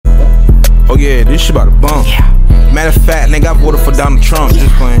Oh yeah, this shit about to bump. Matter of fact, nigga, I voted for Donald Trump.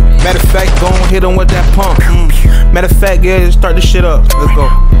 Just playing. Matter of fact, go on hit him with that pump. Matter of fact, yeah, just start this shit up. Let's go.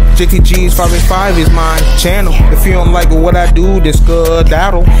 JTG's 585 is my channel. If you don't like what I do, then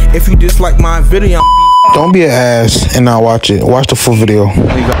skedaddle. If you dislike my video, don't be an ass and not watch it. Watch the full video.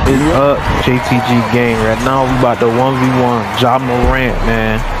 We got this JTG game right now. We about to 1v1 Ja Morant,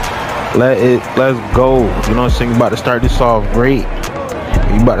 man. Let's go. You know what I'm saying? We about to start this off great.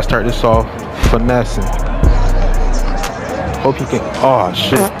 You about to start this off finessing. Hope he can. Oh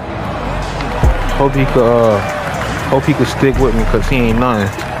shit. Hope he could stick with me, cause he ain't nothing.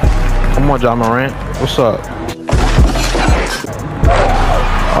 Come on, Ja Morant. What's up?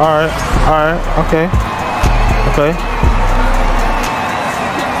 Alright, okay.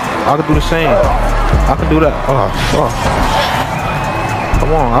 I could do the same. I could do that. Oh, fuck.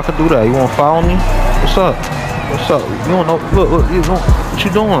 Come on, I could do that. You wanna follow me? What's up? What's up? You don't know. Look, you don't, what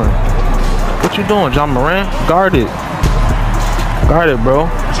you doing? What you doing, Ja Morant? Guard it. Guard it, bro.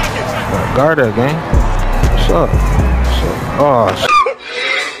 Guard that, gang. What's up? Oh, shit.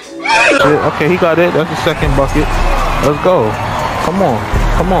 Okay, he got it. That's the second bucket. Let's go. Come on.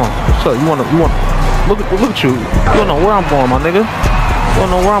 What's up? You wanna look at you. You don't know where I'm going, my nigga. You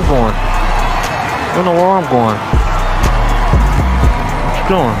don't know where I'm going. You don't know where I'm going.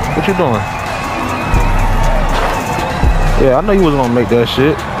 What you doing? Yeah, I know you wasn't gonna make that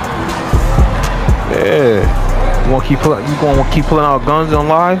shit. Yeah. You gonna keep pulling out guns on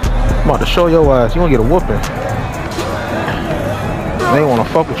live? I'm about to show your ass. You gonna get a whooping. They ain't wanna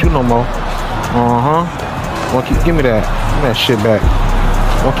fuck with you no more. Give me that shit back.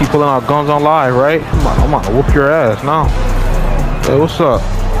 Wanna keep pulling out guns on live, right? I'm about to whoop your ass now. Hey, what's up?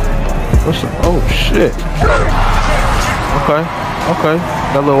 Oh shit. Okay.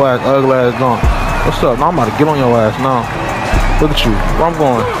 That little ass, ugly ass gone. What's up? Now I'm about to get on your ass now. Look at you. Where I'm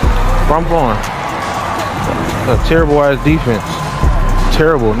going? A terrible ass defense.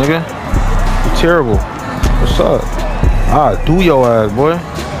 Terrible, nigga. You're terrible. What's up? Alright, do your ass, boy.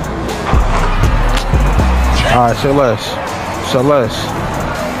 Alright, say less.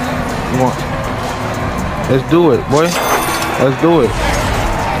 You want? Let's do it, boy. Let's do it.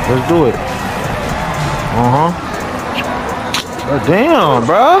 Damn,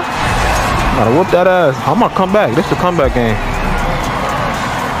 bro. I'm gonna whoop that ass. I'm gonna come back. This is the comeback game.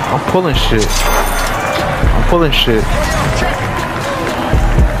 I'm pulling shit.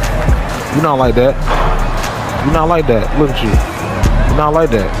 You not like that. Look at you. You not like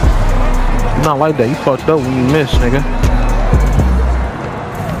that. You fucked up when you miss, nigga.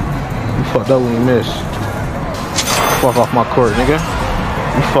 You fucked up when you miss. Fuck off my court, nigga.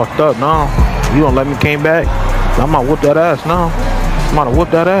 You fucked up now. You don't let me came back. I'm gonna whoop that ass now. I'm gonna whoop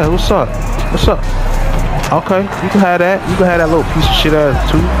that ass. What's up? Okay, you can have that. You can have that little piece of shit ass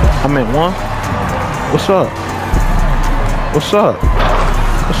too. I meant one. What's up,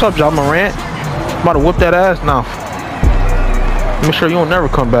 Ja Morant? I'm about to whoop that ass now. Make sure you don't never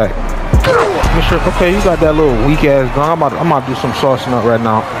come back. Make sure. Okay, you got that little weak ass gun. I'm about to do some saucing up right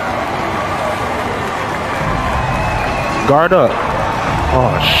now. Guard up.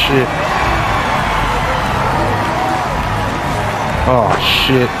 Oh shit.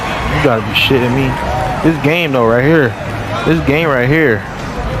 You gotta be shitting me. This game though, right here.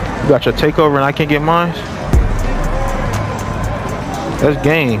 You got your takeover and I can't get mine. That's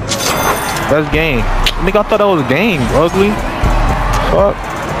game. Nigga, I thought that was a game, ugly. Fuck.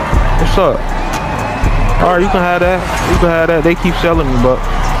 What's up? Alright, you can have that. They keep selling me, but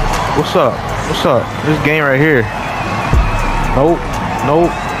what's up? This game right here. Nope.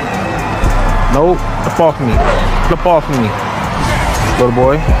 Flip off me. Little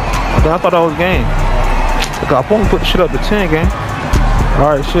boy. I thought that was game. Look, I'm gonna put the shit up to 10, gang.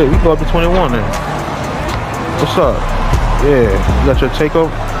 Alright, shit, we go up to 21 then. What's up? Yeah, you got your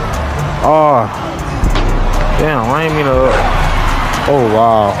takeover? Oh, damn, I ain't mean to. Oh,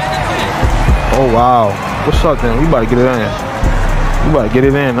 wow. What's up then? We about to get it in.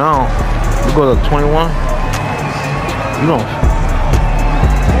 Now. We go to 21. You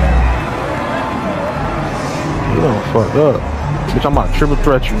don't fuck up. Bitch, I'm about to triple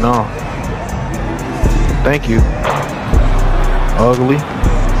threat you now. Thank you. Ugly.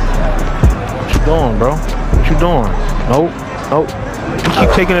 What you doing, bro? What you doing? Nope. You keep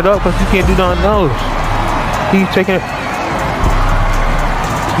taking it up because you can't do nothing else. Keep taking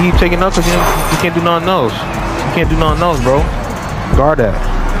up because you can't do nothing else. You can't do nothing else, bro. Guard that.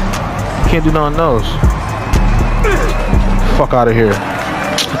 You can't do nothing else. Fuck out of here.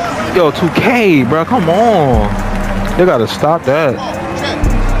 Yo, 2K, bro. Come on. They gotta stop that.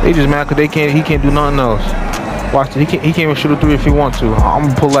 They just mad because he can't do nothing else. Watch it. He can't even shoot a 3 if he wants to. I'm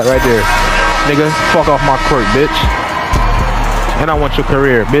gonna pull that right there. Nigga, fuck off my court, bitch. And I want your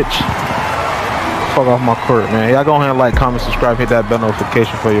career, bitch. Fuck off my court, man. Y'all go ahead and like, comment, subscribe, hit that bell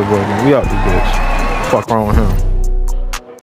notification for your boy, man. We out this bitch. Fuck wrong with him.